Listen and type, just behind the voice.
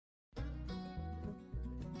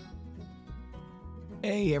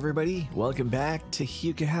Hey everybody, welcome back to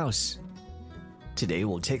Hugo House. Today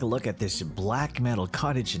we'll take a look at this black metal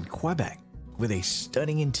cottage in Quebec with a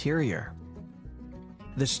stunning interior.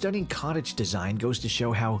 The stunning cottage design goes to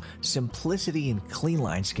show how simplicity and clean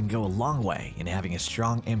lines can go a long way in having a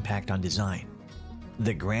strong impact on design.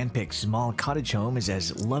 The Grand Pic small cottage home is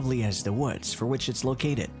as lovely as the woods for which it's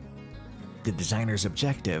located. The designer's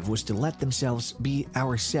objective was to let themselves be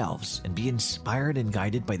ourselves and be inspired and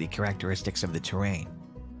guided by the characteristics of the terrain.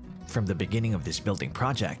 From the beginning of this building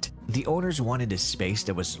project, the owners wanted a space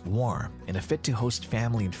that was warm and a fit to host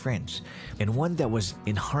family and friends, and one that was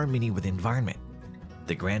in harmony with the environment.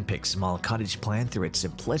 The Grand Pic small cottage plan, through its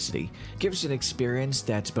simplicity, gives an experience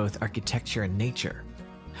that's both architecture and nature.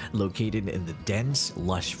 Located in the dense,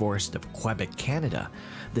 lush forest of Quebec, Canada,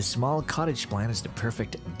 the small cottage plan is the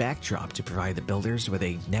perfect backdrop to provide the builders with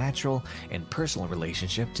a natural and personal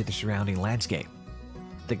relationship to the surrounding landscape.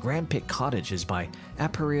 The Grand Pic cottage is by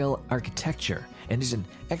Appareil Architecture and is an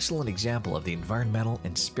excellent example of the environmental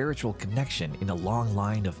and spiritual connection in a long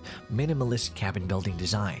line of minimalist cabin building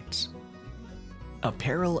designs.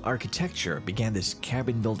 Appareil Architecture began this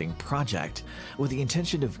cabin building project with the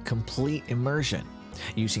intention of complete immersion,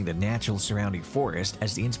 using the natural surrounding forest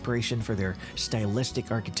as the inspiration for their stylistic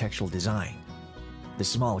architectural design. The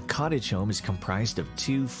small cottage home is comprised of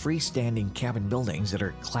two freestanding cabin buildings that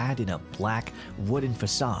are clad in a black wooden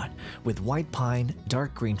facade with white pine,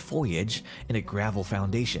 dark green foliage, and a gravel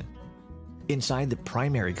foundation. Inside the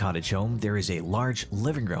primary cottage home, there is a large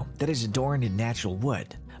living room that is adorned in natural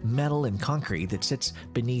wood, metal, and concrete that sits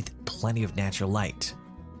beneath plenty of natural light.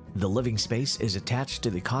 The living space is attached to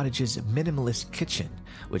the cottage's minimalist kitchen,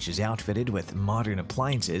 which is outfitted with modern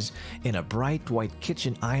appliances and a bright white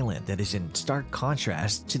kitchen island that is in stark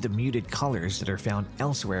contrast to the muted colors that are found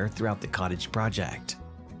elsewhere throughout the cottage project.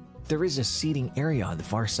 There is a seating area on the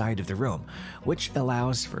far side of the room, which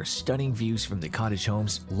allows for stunning views from the cottage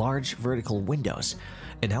home's large vertical windows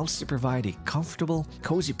and helps to provide a comfortable,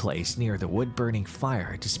 cozy place near the wood-burning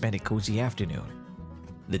fire to spend a cozy afternoon.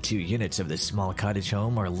 The two units of this small cottage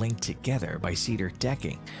home are linked together by cedar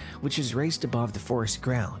decking, which is raised above the forest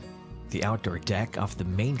ground. The outdoor deck off the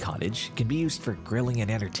main cottage can be used for grilling and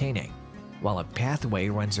entertaining, while a pathway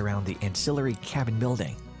runs around the ancillary cabin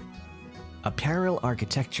building. Appareil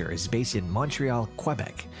Architecture is based in Montreal,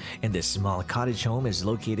 Quebec, and this small cottage home is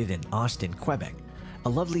located in Austin, Quebec, a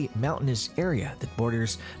lovely mountainous area that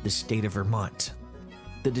borders the state of Vermont.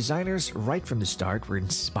 The designers, right from the start, were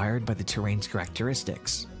inspired by the terrain's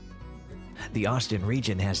characteristics. The Austin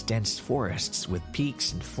region has dense forests with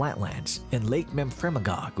peaks and flatlands, and Lake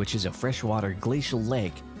Memphremagog, which is a freshwater glacial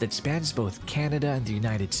lake that spans both Canada and the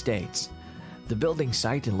United States. The building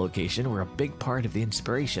site and location were a big part of the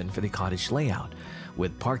inspiration for the cottage layout,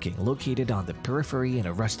 with parking located on the periphery and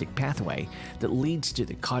a rustic pathway that leads to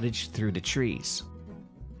the cottage through the trees.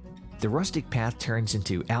 The rustic path turns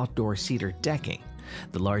into outdoor cedar decking.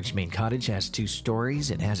 The large main cottage has 2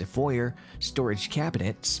 stories and has a foyer, storage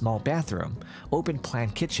cabinet, small bathroom,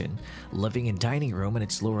 open-plan kitchen, living and dining room in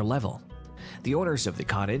its lower level. The owners of the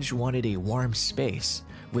cottage wanted a warm space,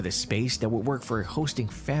 with a space that would work for hosting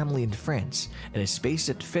family and friends, and a space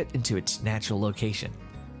that fit into its natural location.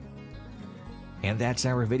 And that's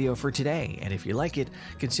our video for today, and if you like it,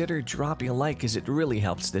 consider dropping a like as it really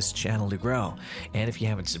helps this channel to grow. And if you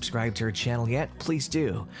haven't subscribed to our channel yet, please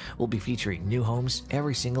do. We'll be featuring new homes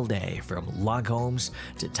every single day, from log homes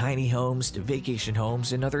to tiny homes to vacation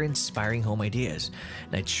homes and other inspiring home ideas.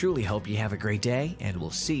 And I truly hope you have a great day, and we'll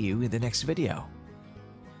see you in the next video.